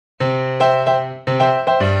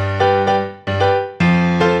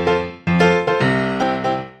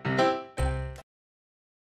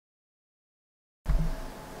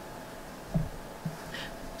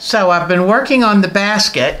So I've been working on the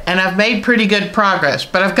basket and I've made pretty good progress,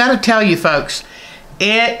 but I've got to tell you folks,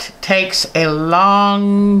 it takes a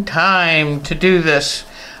long time to do this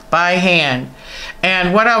by hand.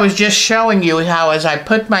 And what I was just showing you how as I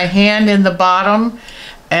put my hand in the bottom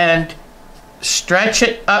and stretch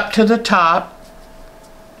it up to the top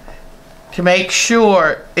to make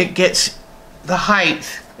sure it gets the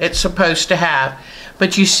height it's supposed to have.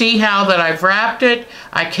 But you see how that I've wrapped it,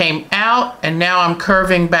 I came out, and now I'm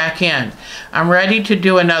curving back in. I'm ready to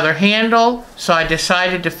do another handle, so I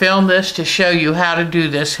decided to film this to show you how to do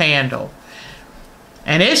this handle.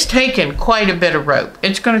 And it's taken quite a bit of rope.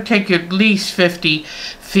 It's going to take you at least 50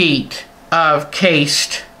 feet of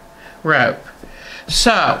cased rope.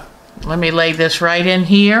 So, let me lay this right in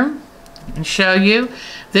here and show you.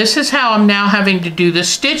 This is how I'm now having to do the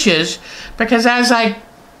stitches, because as I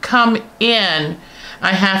come in,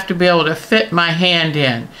 I have to be able to fit my hand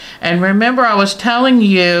in. And remember, I was telling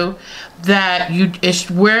you that it's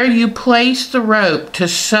where you place the rope to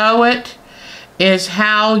sew it is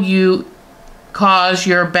how you cause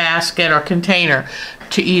your basket or container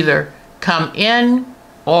to either come in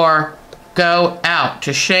or go out,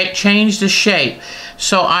 to change the shape.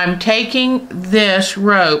 So I'm taking this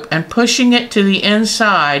rope and pushing it to the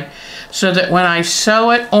inside so that when I sew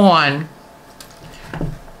it on,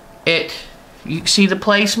 you see the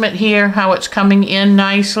placement here, how it's coming in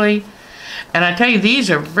nicely? And I tell you,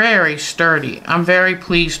 these are very sturdy. I'm very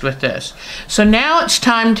pleased with this. So now it's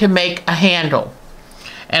time to make a handle.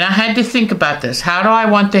 And I had to think about this. How do I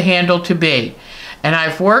want the handle to be? And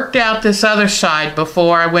I've worked out this other side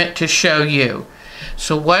before I went to show you.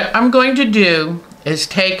 So what I'm going to do is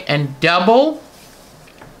take and double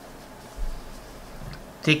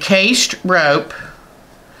the cased rope,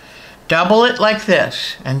 double it like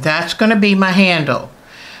this, and that's going to be my handle.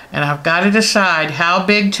 And I've got to decide how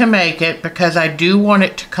big to make it because I do want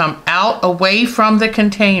it to come out away from the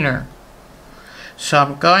container. So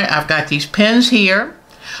I've got these pins here.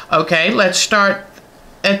 Okay, let's start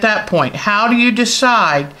at that point. How do you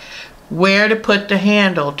decide where to put the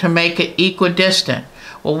handle to make it equidistant?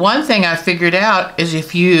 Well, one thing I figured out is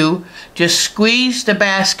if you just squeeze the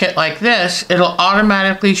basket like this, it'll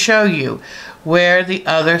automatically show you where the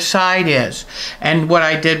other side is. And what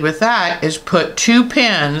I did with that is put 2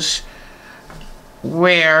 pins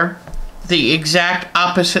where the exact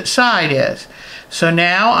opposite side is. So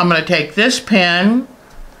now I'm going to take this pin,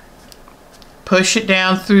 push it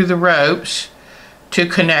down through the ropes to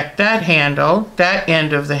connect that handle, that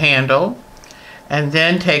end of the handle, and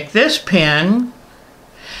then take this pin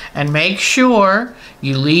and make sure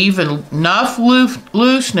you leave enough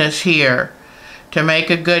looseness here to make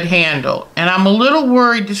a good handle. And I'm a little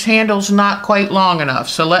worried this handle's not quite long enough,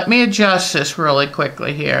 so let me adjust this really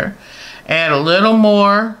quickly here. Add a little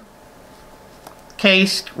more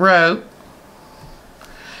cased rope.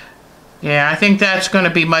 Yeah, I think that's going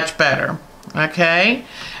to be much better. Okay,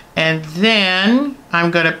 and then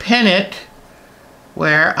I'm going to pin it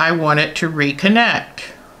where I want it to reconnect.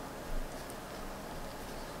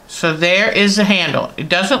 So there is the handle. It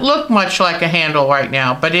doesn't look much like a handle right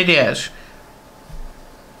now, but it is.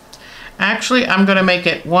 Actually, I'm going to make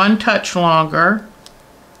it 1 touch longer.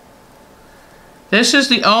 This is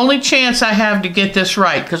the only chance I have to get this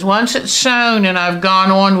right, because once it's sewn and I've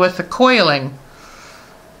gone on with the coiling,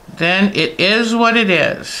 then it is what it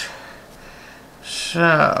is.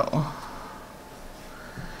 So,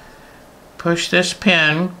 push this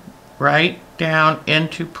pin right down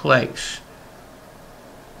into place.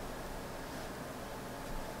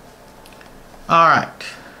 Alright,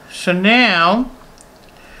 so now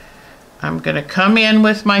I'm going to come in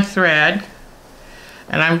with my thread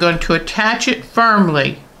and I'm going to attach it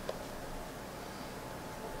firmly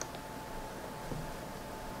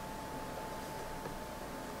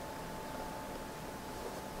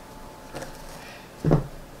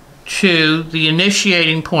to the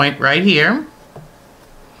initiating point right here.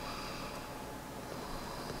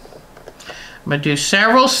 I'm going to do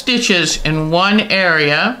several stitches in one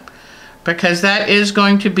area because that is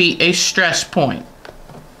going to be a stress point.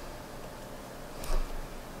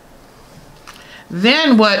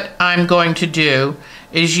 Then what I'm going to do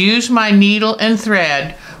is use my needle and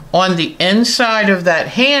thread on the inside of that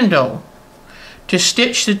handle to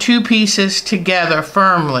stitch the 2 pieces together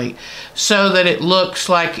firmly so that it looks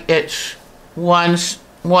like it's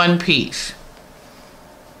one piece.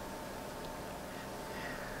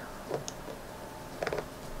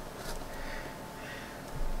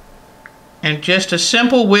 And just a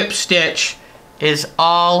simple whip stitch is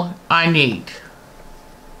all I need.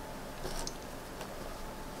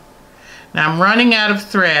 Now I'm running out of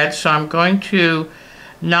thread, so I'm going to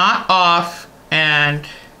knot off and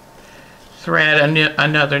thread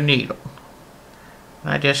another needle.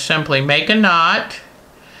 I just simply make a knot.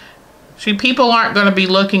 See, people aren't going to be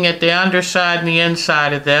looking at the underside and the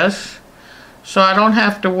inside of this, so I don't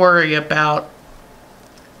have to worry about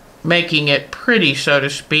making it pretty, so to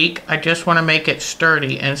speak. I just want to make it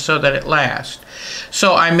sturdy and so that it lasts.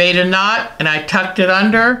 So I made a knot and I tucked it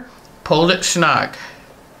under, pulled it snug.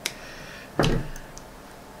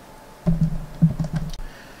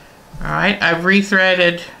 Alright, I've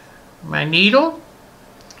rethreaded my needle,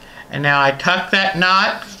 and now I tuck that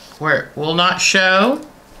knot where it will not show.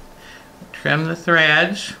 Trim the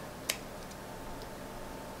threads.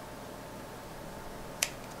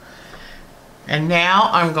 And now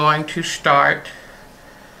I'm going to start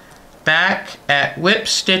back at whip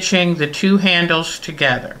stitching the two handles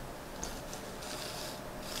together.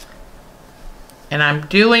 And I'm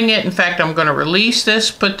doing it, in fact, I'm going to release this,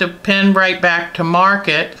 put the pin right back to mark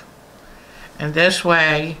it, and this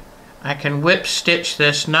way I can whip stitch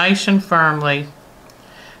this nice and firmly,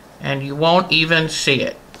 and you won't even see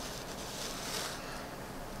it.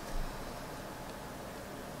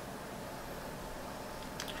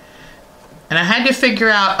 And I had to figure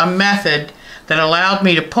out a method that allowed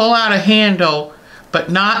me to pull out a handle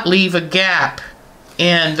but not leave a gap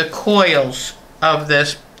in the coils of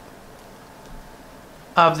this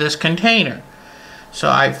container. So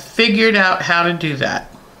I figured out how to do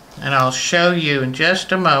that, and I'll show you in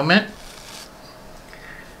just a moment.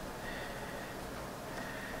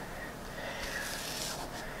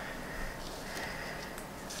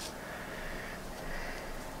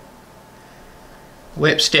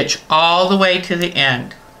 Whip stitch all the way to the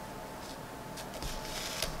end.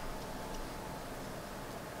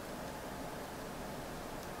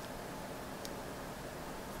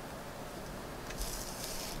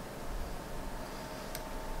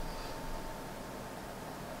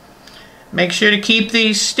 Make sure to keep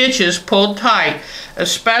these stitches pulled tight,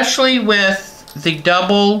 especially with the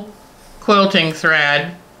double quilting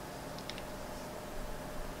thread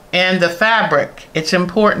and the fabric. It's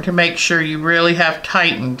important to make sure you really have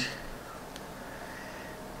tightened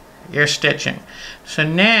your stitching. So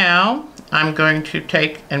now I'm going to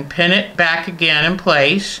take and pin it back again in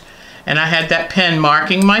place, and I had that pin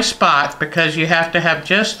marking my spots because you have to have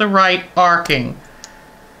just the right arcing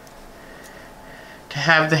to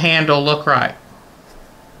have the handle look right.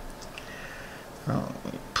 So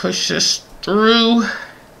push this through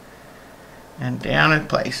and down in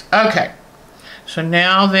place. Okay. So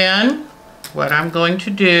now then, what I'm going to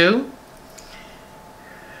do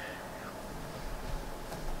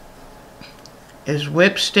is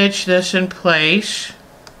whip stitch this in place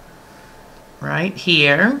right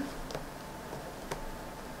here.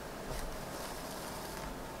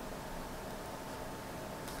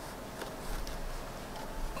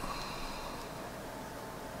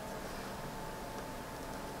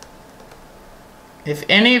 If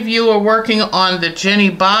any of you are working on the Jenny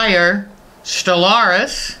Beyer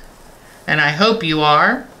Stellaris, and I hope you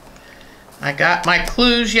are, I got my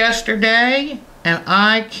clues yesterday and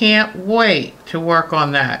I can't wait to work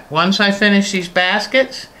on that. Once I finish these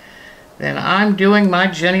baskets, then I'm doing my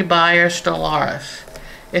Jenny Beyer Stellaris.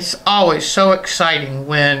 It's always so exciting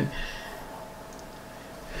when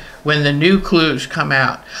the new clues come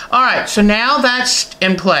out. Alright, so now that's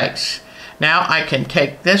in place. Now I can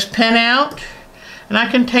take this pin out and I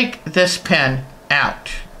can take this pin out.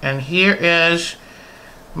 And here is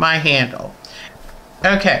my handle.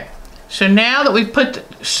 Okay, so now that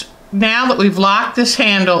we've locked this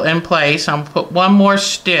handle in place, I'm gonna put one more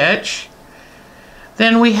stitch.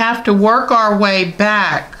 Then we have to work our way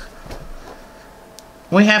back.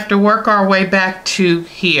 We have to work our way back to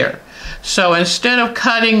here. So instead of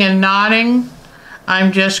cutting and knotting,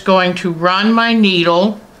 I'm just going to run my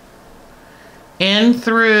needle in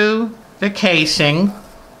through the casing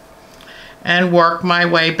and work my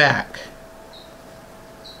way back.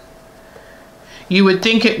 You would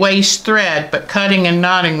think it wastes thread, but cutting and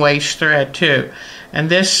knotting wastes thread too. And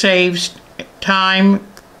this saves time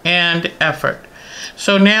and effort.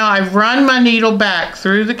 So now I've run my needle back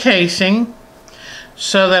through the casing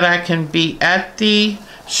so that I can be at the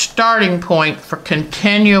starting point for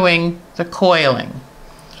continuing the coiling.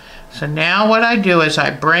 So now what I do is I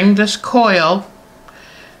bring this coil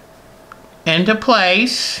into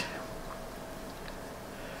place.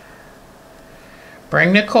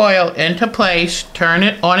 Bring the coil into place, turn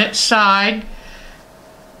it on its side,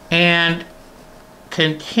 and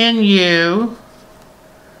continue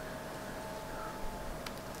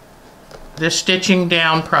the stitching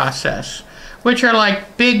down process, which are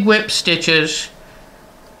like big whip stitches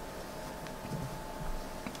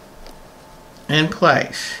in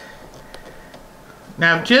place.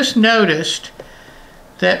 Now I've just noticed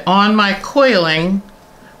that on my coiling,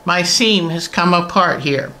 my seam has come apart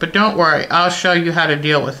here. But don't worry, I'll show you how to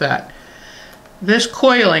deal with that. This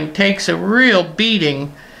coiling takes a real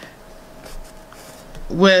beating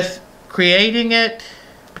with creating it,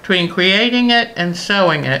 between creating it and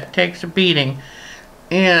sewing it. It takes a beating.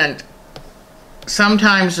 And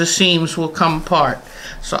sometimes the seams will come apart.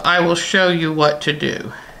 So I will show you what to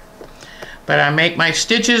do. But I make my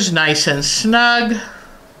stitches nice and snug.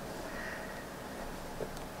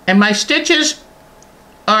 And my stitches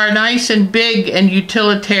are nice and big and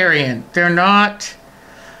utilitarian. They're not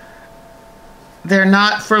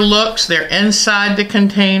for looks. They're inside the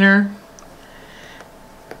container.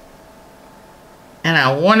 And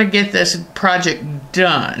I want to get this project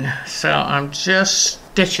done. So I'm just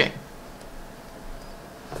stitching.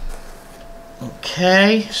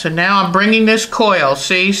 Okay, so now I'm bringing this coil,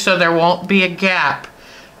 see, so there won't be a gap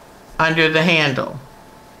under the handle.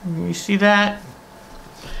 You see that?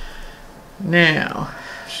 Now,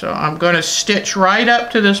 so I'm going to stitch right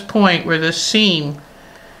up to this point where the seam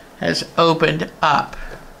has opened up.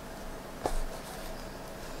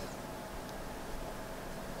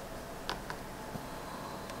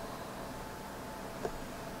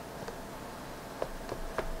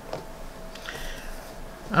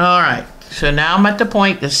 Alright, so now I'm at the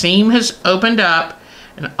point the seam has opened up,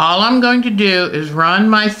 and all I'm going to do is run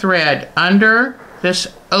my thread under this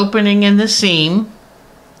opening in the seam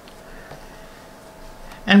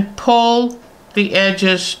and pull the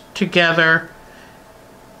edges together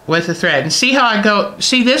with the thread. And see how I go,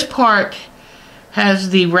 see this part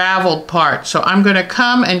has the raveled part, so I'm going to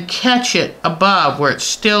come and catch it above where it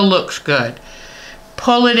still looks good.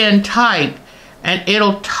 Pull it in tight and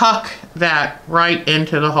it'll tuck that right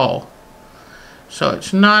into the hole. So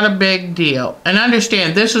it's not a big deal. And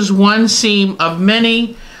understand, this is one seam of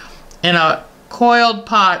many. In a coiled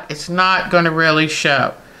pot, it's not going to really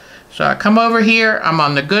show. So I come over here, I'm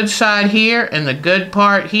on the good side here and the good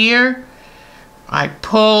part here. I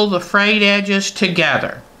pull the frayed edges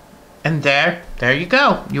together. And there you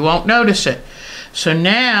go. You won't notice it. So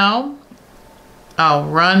now I'll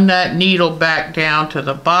run that needle back down to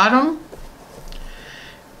the bottom.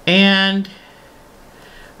 And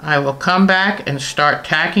I will come back and start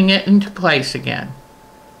tacking it into place again.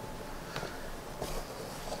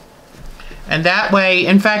 And that way,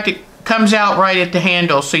 in fact, it comes out right at the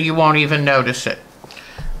handle, so you won't even notice it.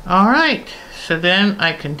 Alright, so then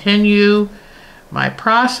I continue my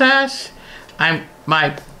process.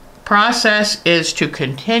 My process is to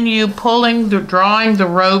continue pulling, drawing the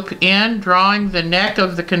rope in, drawing the neck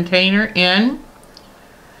of the container in.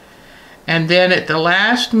 And then at the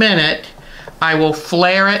last minute, I will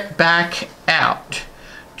flare it back out,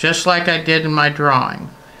 just like I did in my drawing.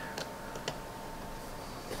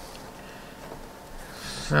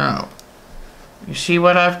 So, you see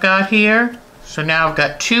what I've got here? So now I've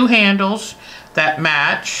got two handles that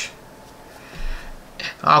match.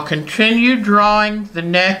 I'll continue drawing the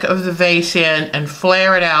neck of the vase in and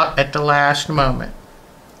flare it out at the last moment.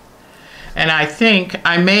 And I think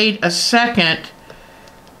I made a second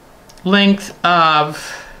length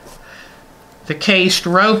of the cased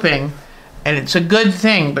roping, and it's a good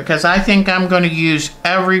thing because I think I'm going to use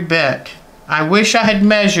every bit. I wish I had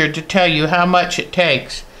measured to tell you how much it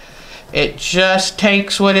takes. It just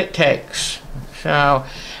takes what it takes. So,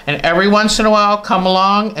 and every once in a while come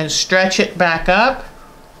along and stretch it back up.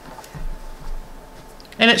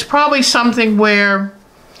 And it's probably something where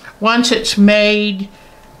once it's made,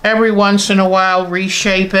 every once in a while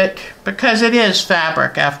reshape it, because it is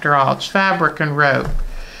fabric after all. It's fabric and rope.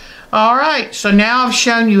 Alright, so now I've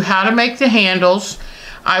shown you how to make the handles.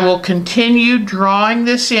 I will continue drawing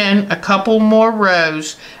this in a couple more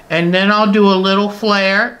rows, and then I'll do a little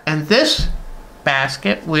flare, and this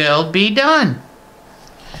basket will be done.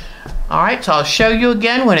 Alright, so I'll show you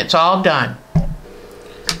again when it's all done.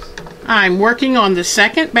 I'm working on the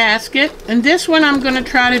second basket, and this one I'm going to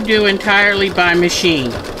try to do entirely by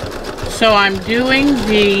machine. So I'm doing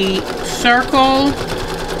the circle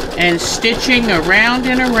and stitching around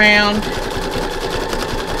and around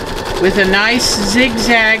with a nice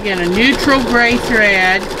zigzag and a neutral gray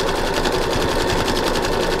thread,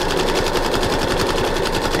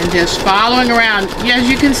 and just following around. As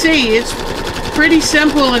you can see, it's pretty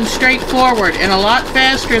simple and straightforward, and a lot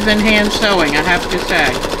faster than hand sewing, I have to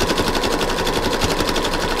say.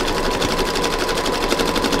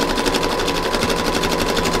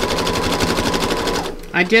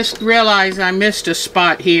 I just realized I missed a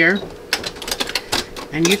spot here,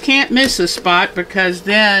 and you can't miss a spot because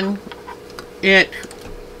then it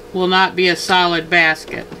will not be a solid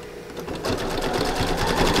basket.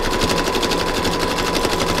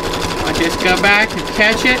 Just go back and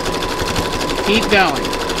catch it. Keep going.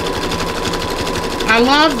 I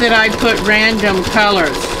love that I put random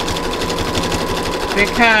colors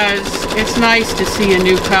because it's nice to see a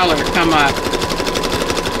new color come up.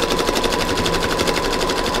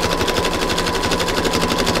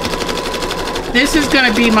 This is going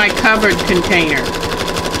to be my covered container.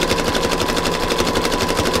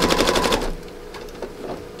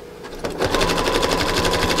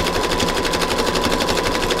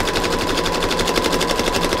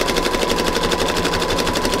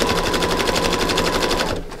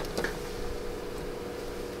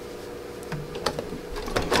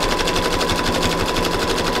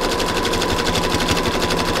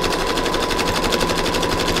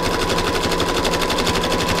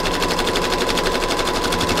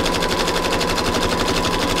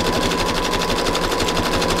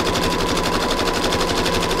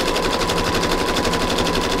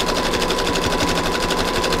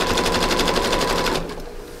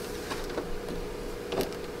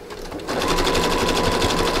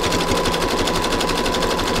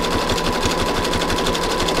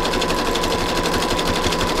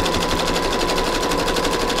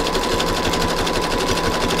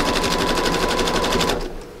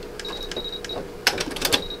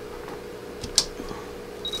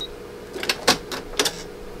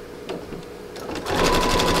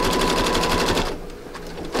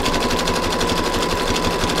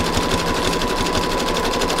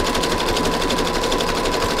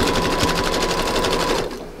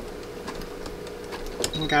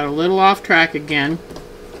 Got a little off track again.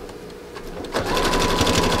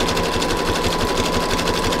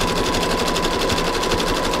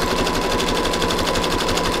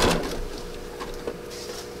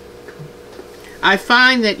 I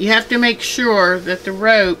find that you have to make sure that the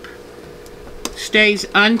rope stays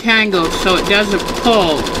untangled so it doesn't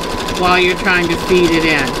pull while you're trying to feed it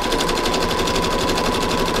in.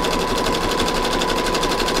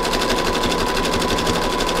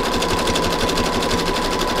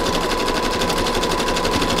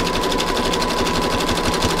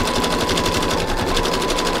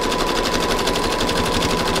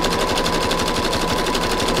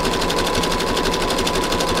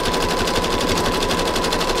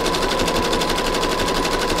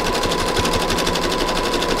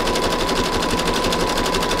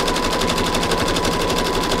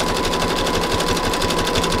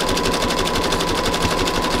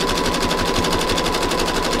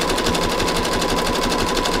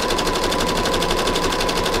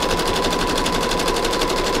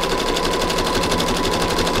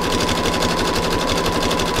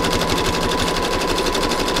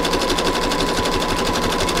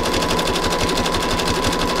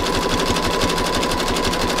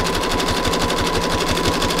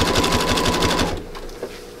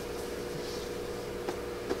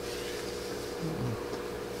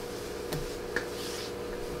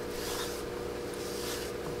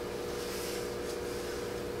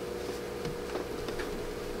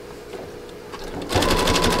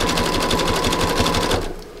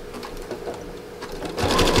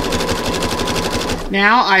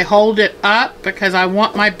 Now I hold it up because I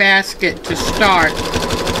want my basket to start.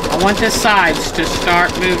 I want the sides to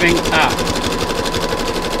start moving up.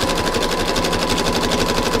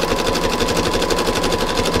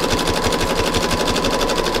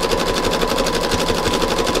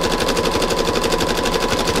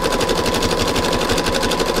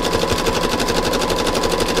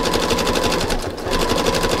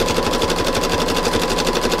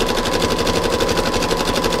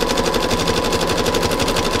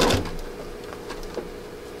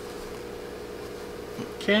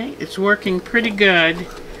 Okay, it's working pretty good.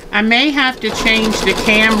 I may have to change the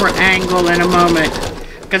camera angle in a moment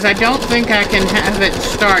because I don't think I can have it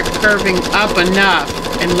start curving up enough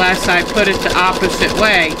unless I put it the opposite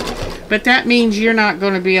way. But that means you're not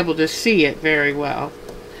going to be able to see it very well.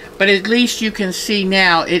 But at least you can see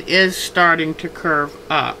now it is starting to curve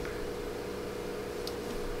up.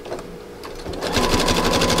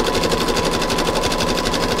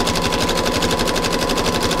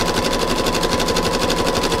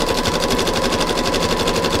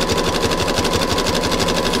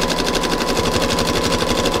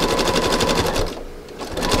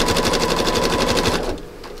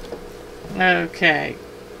 Okay.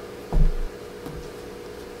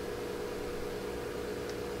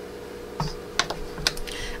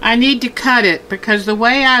 I need to cut it because the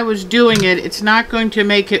way I was doing it, it's not going to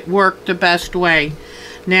make it work the best way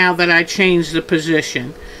now that I changed the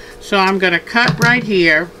position. So I'm going to cut right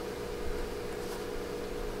here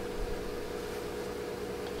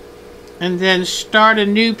and then start a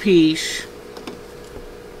new piece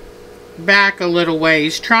back a little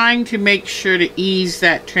ways, trying to make sure to ease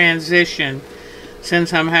that transition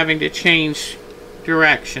since I'm having to change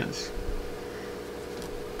directions.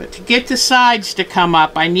 But to get the sides to come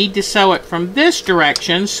up, I need to sew it from this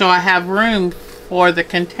direction so I have room for the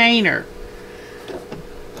container.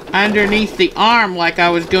 Underneath the arm, like I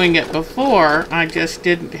was doing it before, I just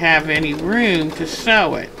didn't have any room to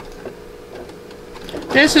sew it.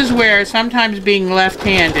 This is where sometimes being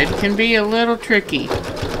left-handed can be a little tricky.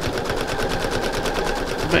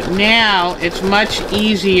 But now it's much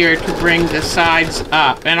easier to bring the sides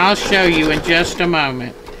up, and I'll show you in just a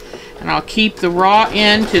moment. And I'll keep the raw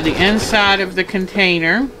end to the inside of the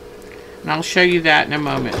container, and I'll show you that in a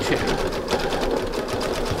moment too.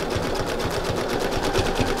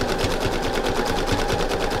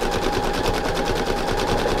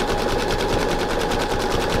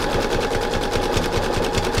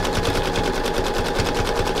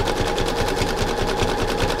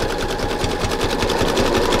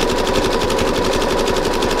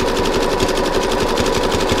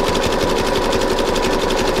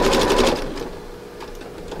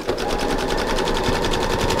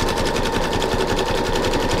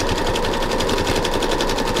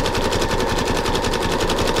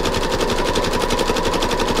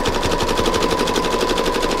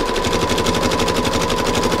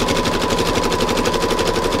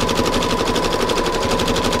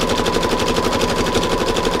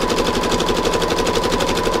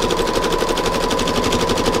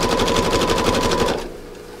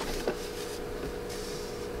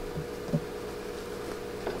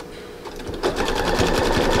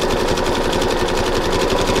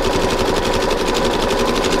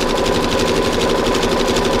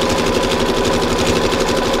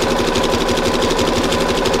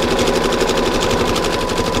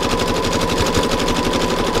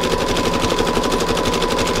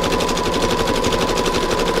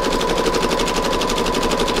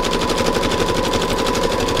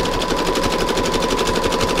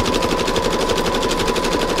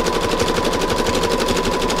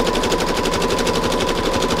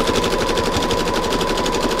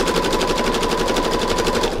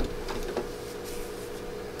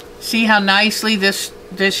 See how nicely this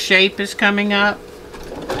shape is coming up?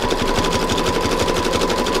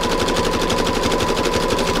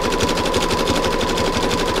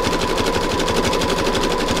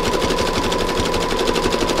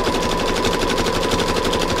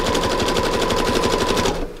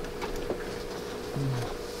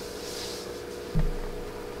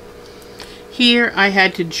 Here I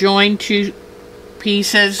had to join two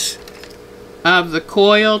pieces of the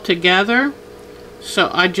coil together.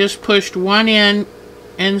 So I just pushed one in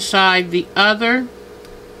inside the other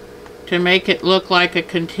to make it look like a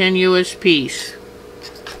continuous piece.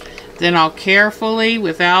 Then I'll carefully,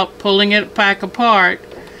 without pulling it back apart,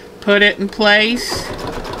 put it in place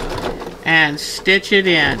and stitch it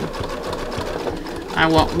in. I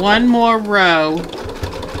want one more row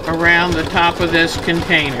around the top of this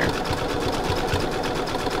container.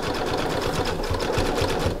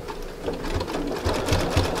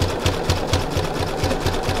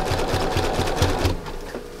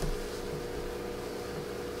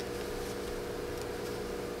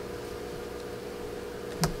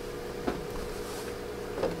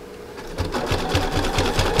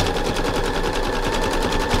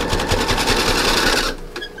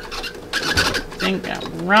 I think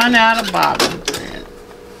I've run out of bobbin thread.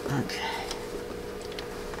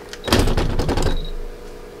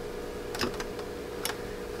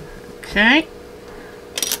 Okay.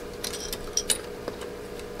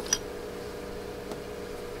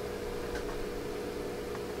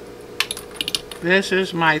 This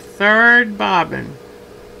is my third bobbin.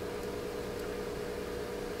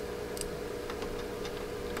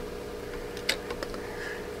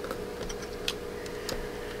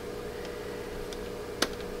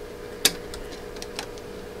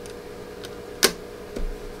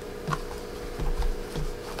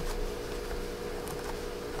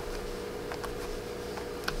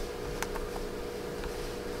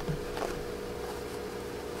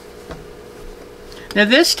 Now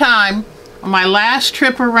this time, on my last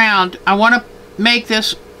trip around, I want to make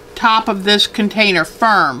this top of this container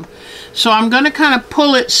firm. So I'm going to kind of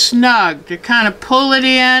pull it snug, to kind of pull it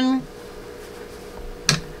in.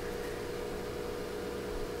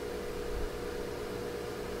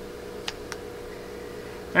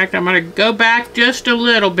 In fact, I'm going to go back just a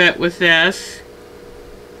little bit with this.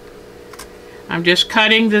 I'm just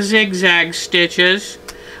cutting the zigzag stitches.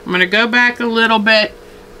 I'm going to go back a little bit,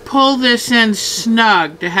 pull this in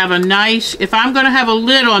snug to have a nice, if I'm going to have a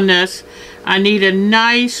lid on this, I need a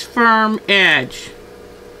nice firm edge.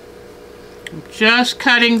 I'm just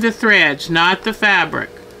cutting the threads, not the fabric.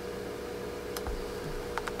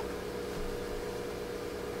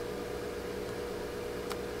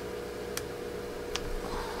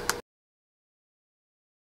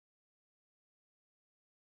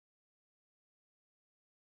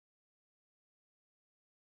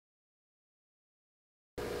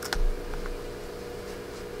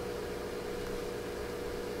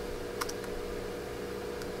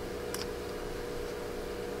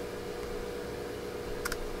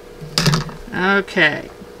 Okay,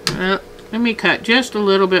 well, let me cut just a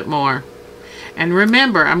little bit more. And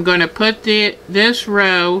remember, I'm going to put this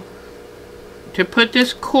row, to put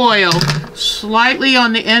this coil slightly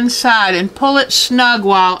on the inside and pull it snug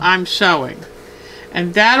while I'm sewing.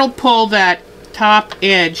 And that'll pull that top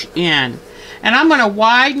edge in. And I'm going to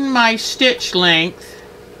widen my stitch length.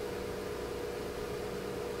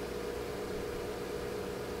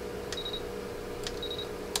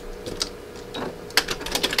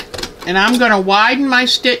 And I'm going to widen my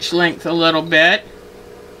stitch length a little bit.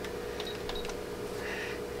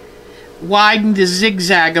 Widen the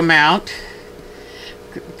zigzag amount.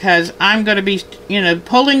 Because I'm going to be,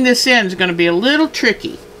 pulling this in is going to be a little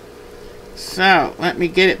tricky. So, let me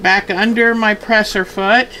get it back under my presser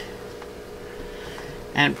foot.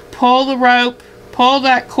 And pull the rope, pull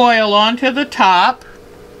that coil onto the top.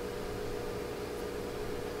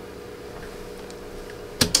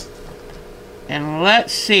 And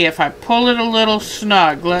let's see, if I pull it a little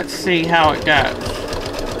snug, let's see how it goes.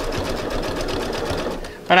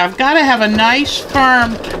 But I've got to have a nice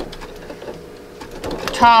firm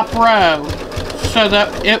top row so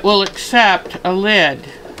that it will accept a lid.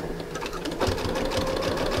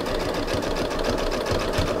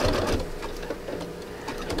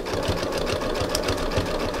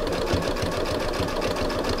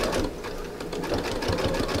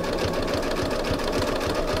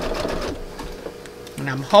 And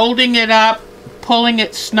I'm holding it up, pulling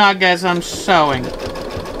it snug as I'm sewing.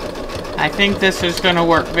 I think this is going to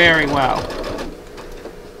work very well.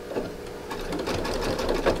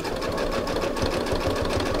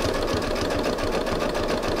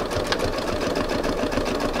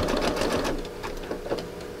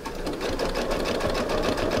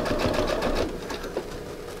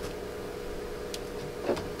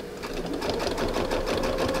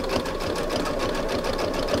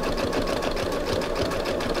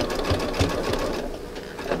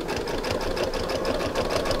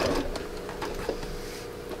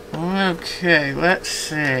 Okay, let's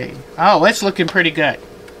see. Oh, it's looking pretty good.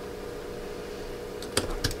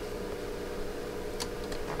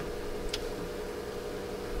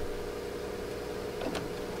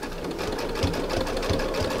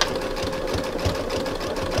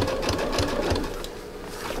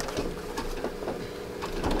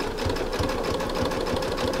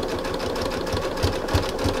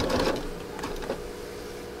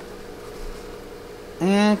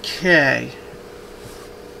 Okay.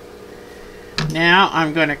 Now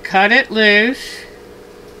I'm going to cut it loose.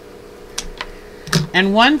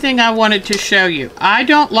 And one thing I wanted to show you, I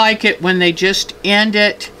don't like it when they just end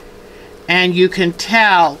it and you can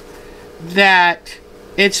tell that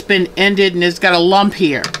it's been ended and it's got a lump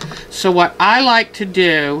here. So what I like to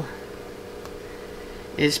do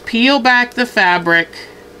is peel back the fabric,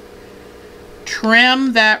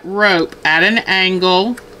 trim that rope at an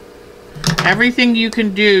angle, everything you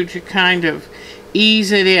can do to kind of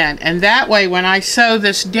ease it in, and that way when I sew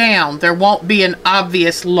this down there won't be an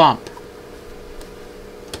obvious lump.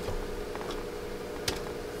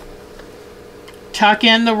 Tuck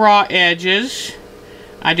in the raw edges.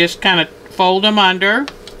 I just kind of fold them under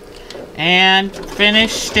and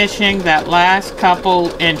finish stitching that last couple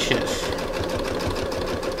inches.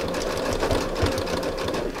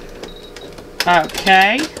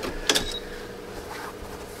 Okay.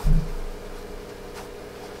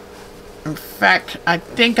 In fact, I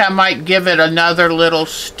think I might give it another little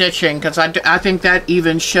stitching because I think that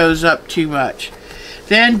even shows up too much.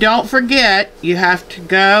 Then don't forget, you have to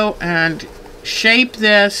go and shape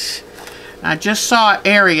this. I just saw an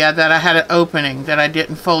area that I had an opening that I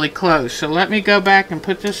didn't fully close. So let me go back and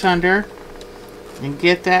put this under and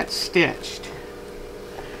get that stitched.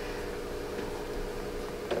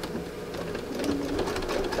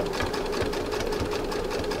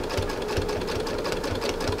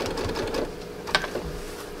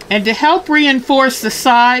 And to help reinforce the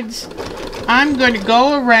sides, I'm going to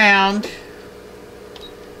go around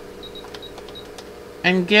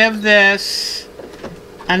and give this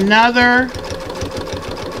another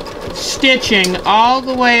stitching all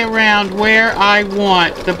the way around where I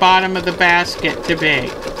want the bottom of the basket to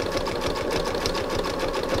be.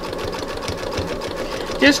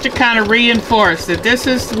 just to kind of reinforce that this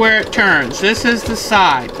is where it turns. This is the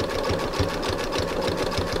side.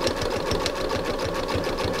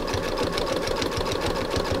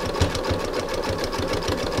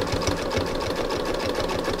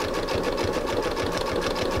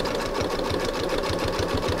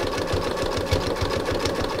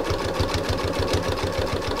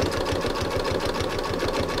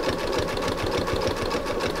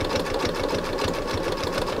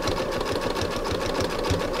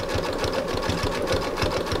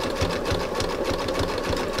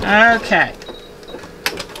 Okay.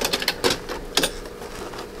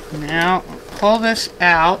 Now pull this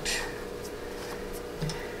out.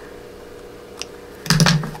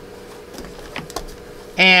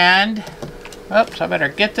 And, oops, I better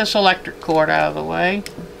get this electric cord out of the way.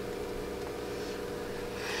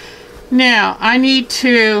 Now, I need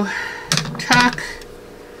to tuck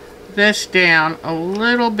this down a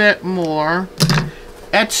little bit more.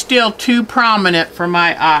 That's still too prominent for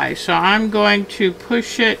my eye, so I'm going to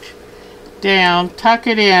push it down, tuck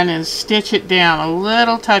it in, and stitch it down a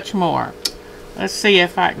little touch more. Let's see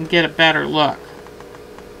if I can get a better look.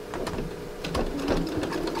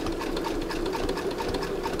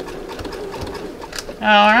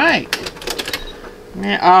 Alright.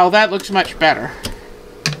 Oh, that looks much better.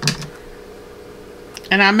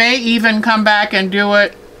 And I may even come back and do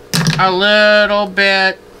it a little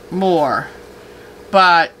bit more.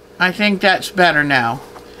 But I think that's better now.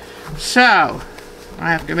 So,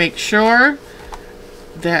 I have to make sure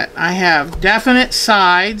that I have definite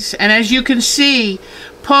sides. And as you can see,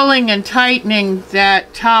 pulling and tightening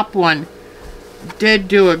that top one did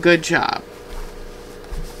do a good job.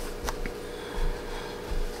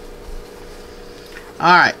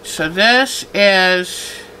 Alright, so this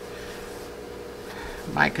is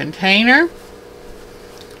my container.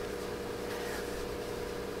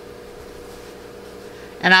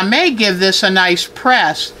 And I may give this a nice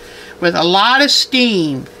press with a lot of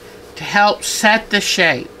steam to help set the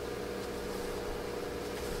shape.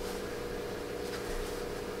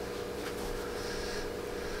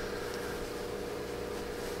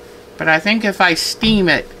 But I think if I steam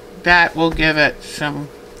it, that will give it some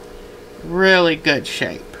really good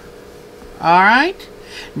shape. Alright,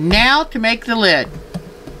 now to make the lid.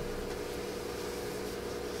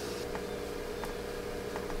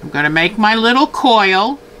 I'm going to make my little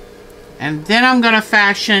coil, and then I'm going to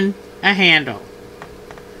fashion a handle.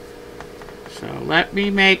 So let me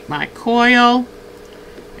make my coil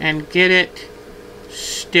and get it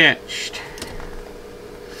stitched.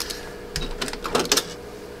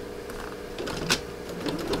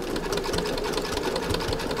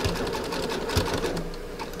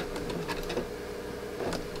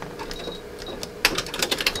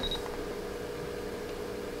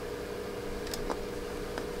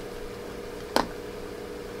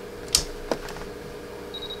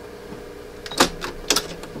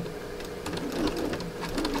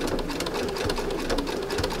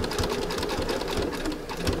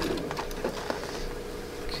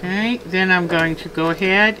 Okay, then I'm going to go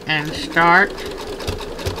ahead and start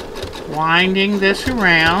winding this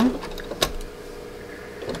around.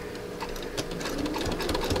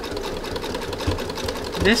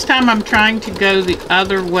 This time I'm trying to go the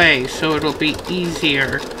other way so it'll be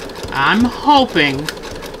easier. I'm hoping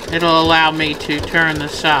it'll allow me to turn the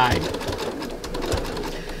side.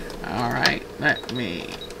 Alright, let me...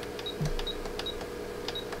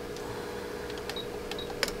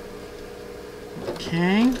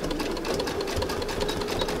 Okay.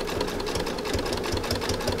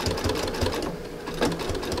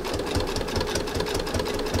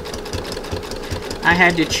 I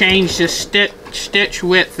had to change the stitch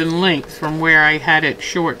width and length from where I had it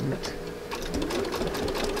shortened.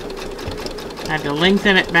 I had to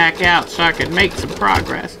lengthen it back out so I could make some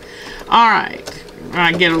progress. Alright, when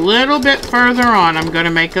I get a little bit further on, I'm going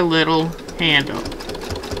to make a little handle.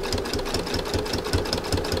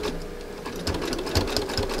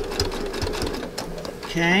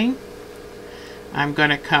 Okay, I'm going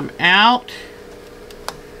to come out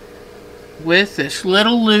with this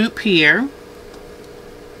little loop here,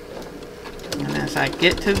 and as I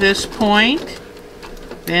get to this point,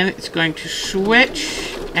 then it's going to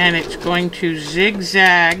switch and it's going to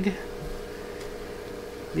zigzag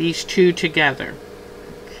these two together.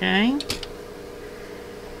 Okay,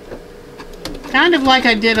 kind of like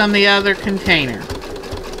I did on the other container.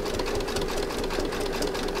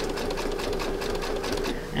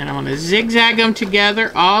 And I'm going to zigzag them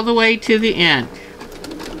together all the way to the end.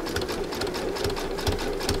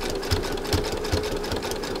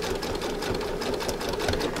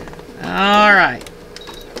 Alright.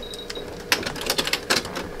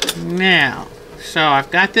 Now, So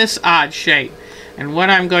I've got this odd shape, and what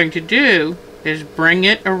I'm going to do is bring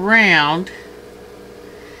it around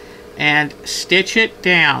and stitch it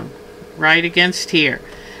down right against here.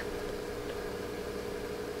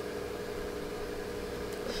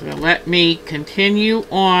 So let me continue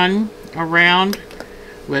on around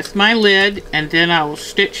with my lid, and then I will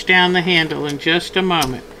stitch down the handle in just a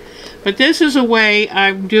moment. But this is a way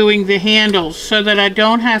I'm doing the handles so that I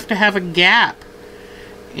don't have to have a gap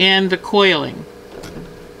in the coiling.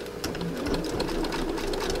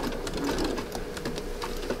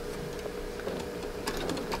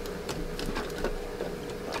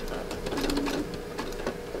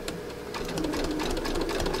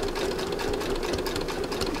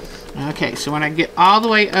 Okay, so when I get all the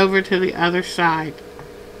way over to the other side,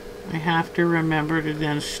 I have to remember to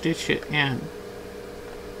then stitch it in.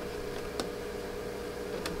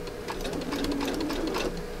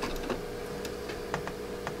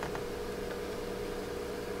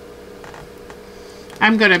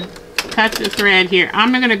 I'm going to cut the thread here.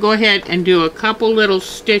 I'm going to go ahead and do a couple little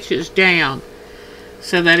stitches down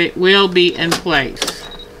so that it will be in place.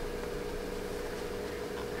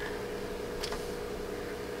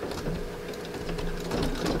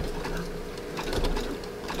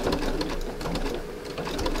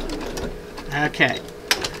 Okay,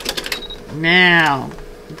 now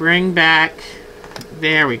bring back,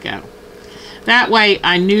 there we go. That way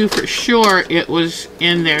I knew for sure it was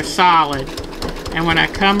in there solid. And when I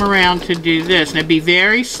come around to do this, now be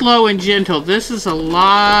very slow and gentle. This is a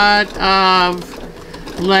lot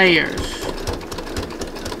of layers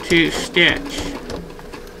to stitch.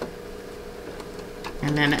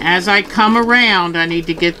 And then as I come around, I need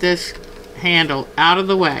to get this handle out of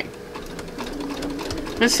the way.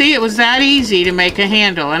 But see, it was that easy to make a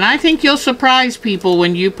handle. And I think you'll surprise people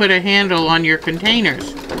when you put a handle on your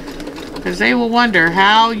containers, because they will wonder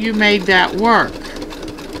how you made that work.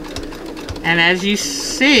 And as you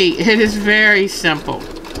see, it is very simple.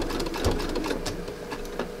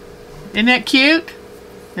 Isn't that cute?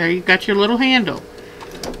 There, you've got your little handle.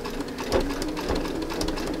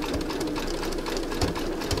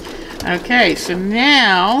 Okay, so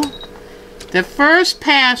now the first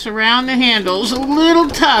pass around the handle is a little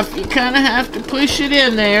tough. You kind of have to push it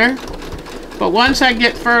in there. But once I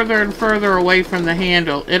get further and further away from the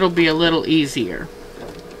handle, it'll be a little easier.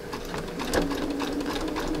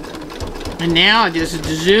 And now I just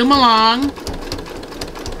zoom along.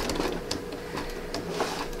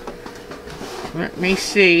 Let me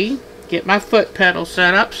see. Get my foot pedal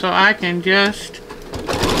set up so I can just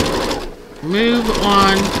move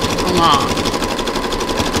on along.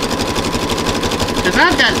 Because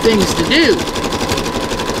I've got things to do.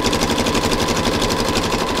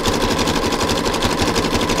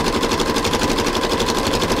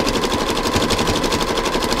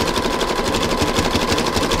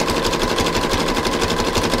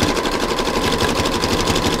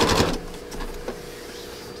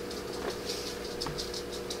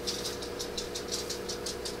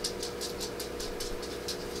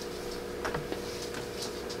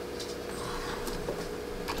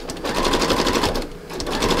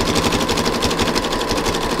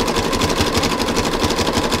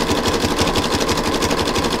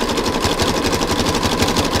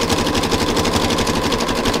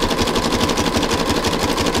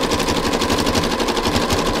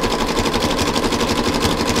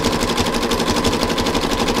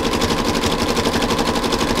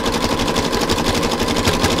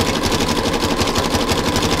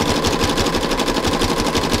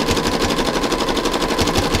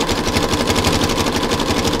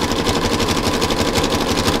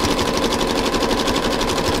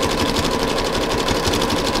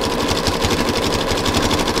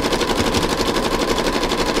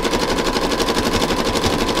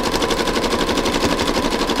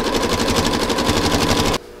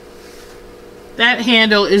 That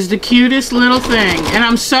handle is the cutest little thing, and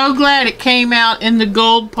I'm so glad it came out in the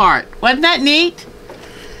gold part. Wasn't that neat?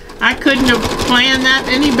 I couldn't have planned that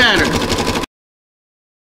any better.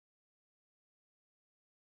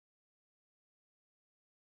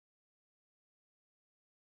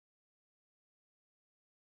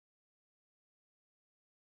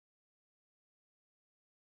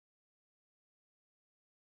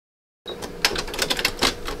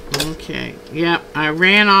 Okay, yep, I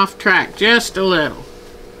ran off track just a little.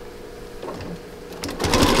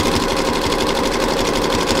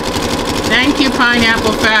 Thank you,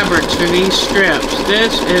 Pineapple Fabrics, for these strips.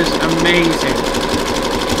 This is amazing.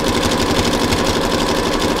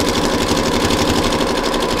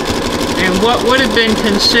 And what would have been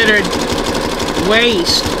considered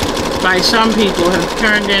waste by some people have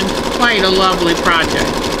turned into quite a lovely project.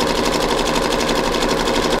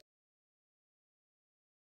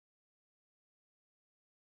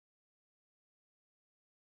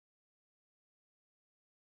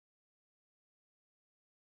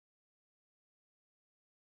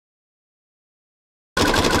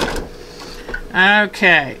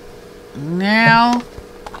 Okay, now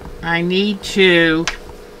I need to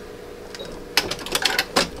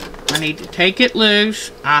take it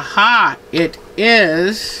loose. Aha, it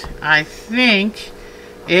is. I think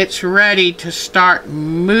it's ready to start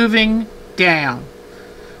moving down.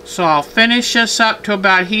 So I'll finish this up to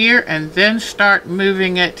about here and then start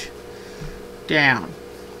moving it down.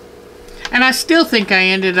 And I still think I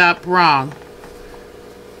ended up wrong.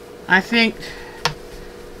 I think,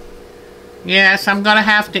 yes, I'm going to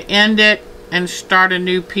have to end it and start a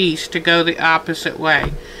new piece to go the opposite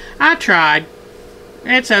way. I tried.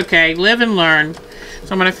 It's okay. Live and learn.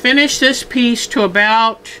 So I'm going to finish this piece to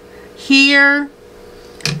about here.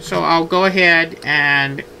 So I'll go ahead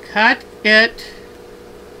and cut it.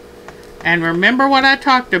 And remember what I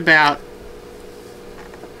talked about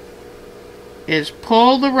is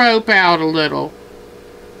pull the rope out a little.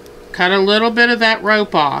 Cut a little bit of that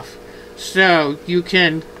rope off so you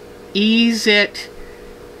can ease it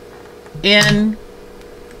in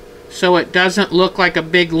so it doesn't look like a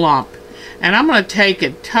big lump. And I'm going to take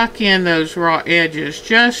and tuck in those raw edges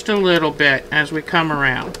just a little bit as we come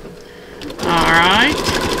around. Alright.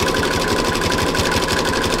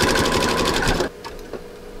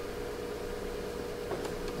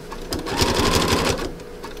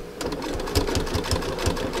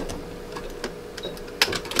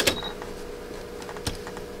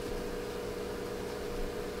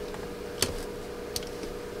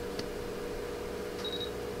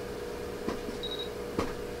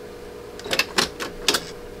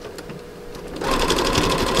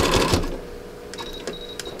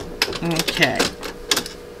 Okay,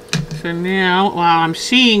 so now while I'm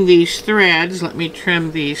seeing these threads, let me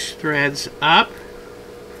trim these threads up.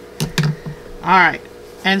 Alright,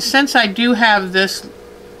 and since I do have this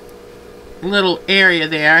little area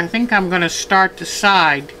there, I think I'm going to start the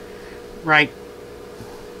side right.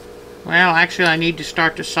 Well, actually I need to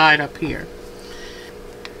start the side up here.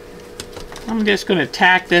 I'm just going to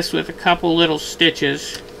tack this with a couple little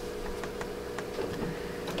stitches.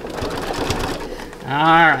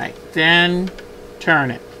 Alright, then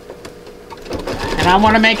turn it. And I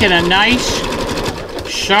want to make it a nice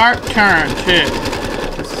sharp turn too.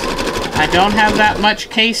 I don't have that much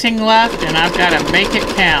casing left and I've got to make it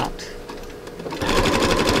count.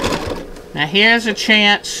 Now here's a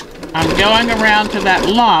chance. I'm going around to that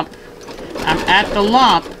lump. I'm at the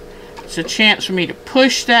lump. It's a chance for me to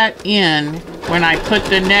push that in when I put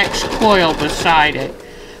the next coil beside it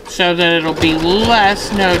so that it'll be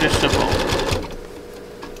less noticeable.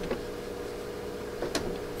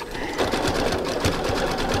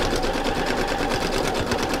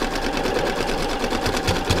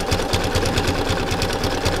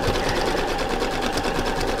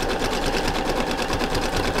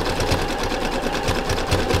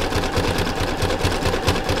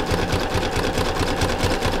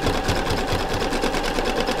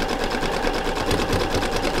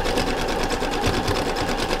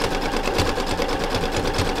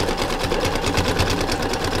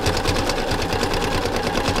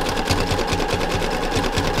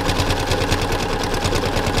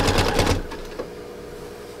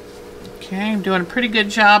 Okay, I'm doing a pretty good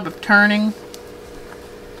job of turning.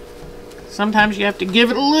 Sometimes you have to give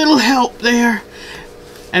it a little help there.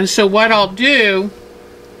 And so what I'll do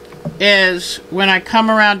is when I come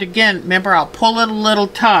around again, remember I'll pull it a little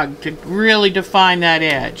tug to really define that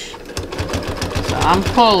edge. So I'm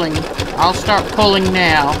pulling. I'll start pulling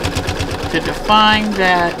now to define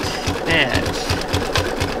that edge.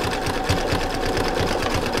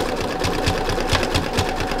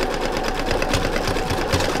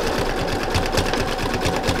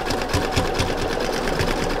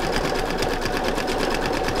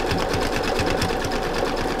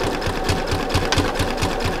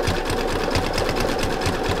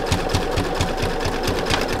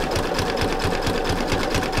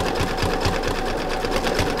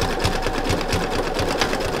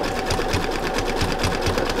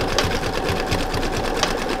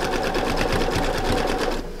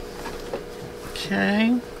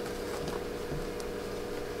 Okay,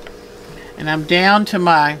 and I'm down to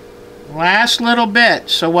my last little bit,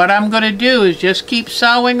 so what I'm going to do is just keep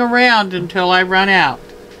sewing around until I run out.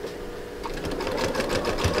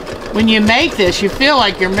 When you make this, you feel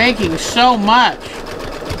like you're making so much,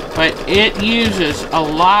 but it uses a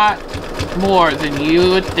lot more than you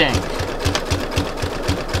would think.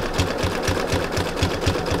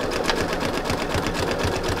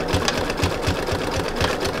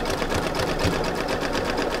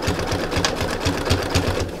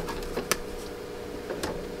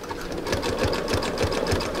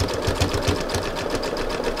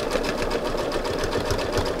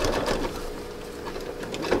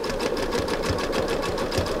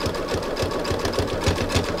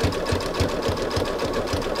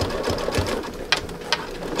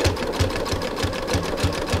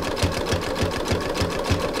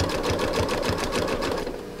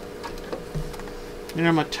 And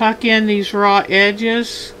I'm going to tuck in these raw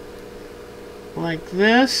edges like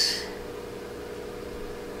this.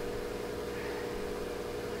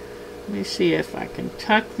 Let me see if I can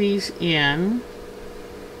tuck these in.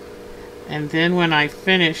 And then when I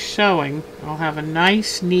finish sewing, I'll have a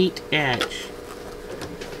nice, neat edge.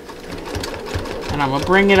 And I'm going to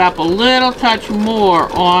bring it up a little touch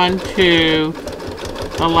more onto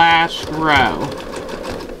the last row.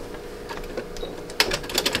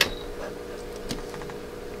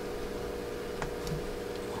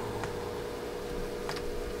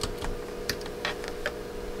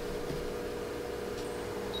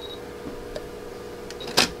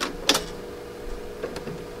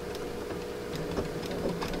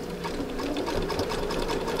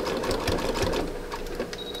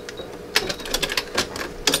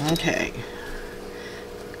 Okay.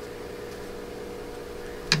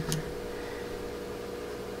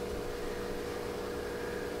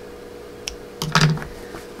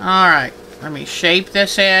 Alright, let me shape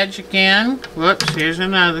this edge again. Whoops, here's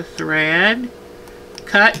another thread.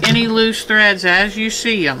 Cut any loose threads as you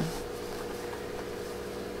see them.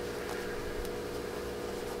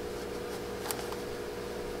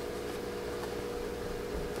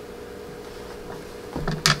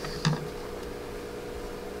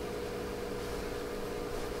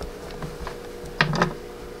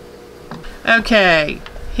 Okay,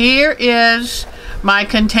 here is my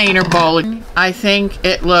container bowl. I think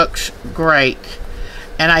it looks great.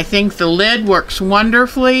 And I think the lid works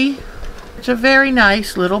wonderfully. It's a very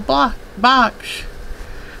nice little box.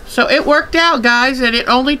 So it worked out, guys, and it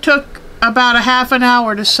only took about a half an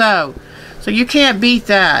hour to sew. So you can't beat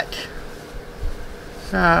that.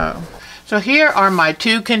 So here are my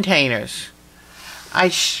two containers. I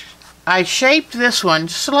shaped this one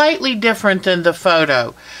slightly different than the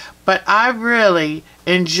photo. But I really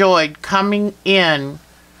enjoyed coming in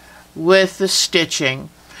with the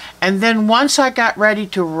stitching. And then once I got ready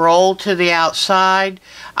to roll to the outside,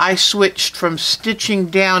 I switched from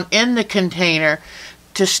stitching down in the container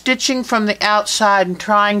to stitching from the outside and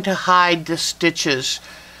trying to hide the stitches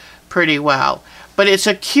pretty well. But it's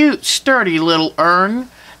a cute, sturdy little urn.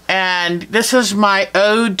 And this is my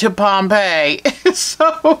ode to Pompeii.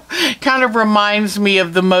 So kind of reminds me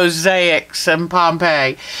of the mosaics in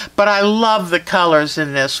Pompeii. But I love the colors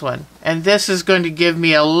in this one. And this is going to give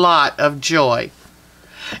me a lot of joy.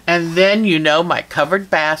 And then, you know, my covered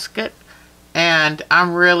basket. And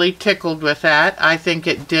I'm really tickled with that. I think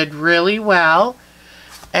it did really well.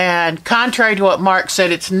 And contrary to what Mark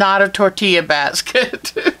said, it's not a tortilla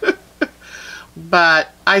basket. But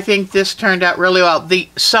I think this turned out really well. The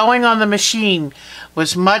sewing on the machine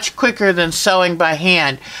was much quicker than sewing by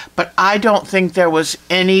hand, but I don't think there was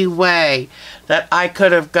any way that I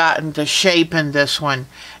could have gotten the shape in this one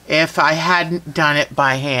if I hadn't done it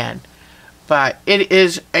by hand. But it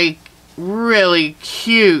is a really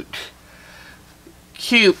cute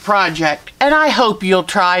project, and I hope you'll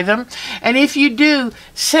try them. And if you do,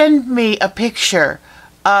 send me a picture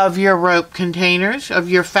of your rope containers, of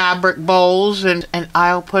your fabric bowls, and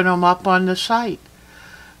I'll put them up on the site.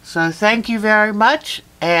 So thank you very much,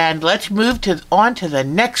 and let's move on to the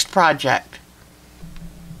next project.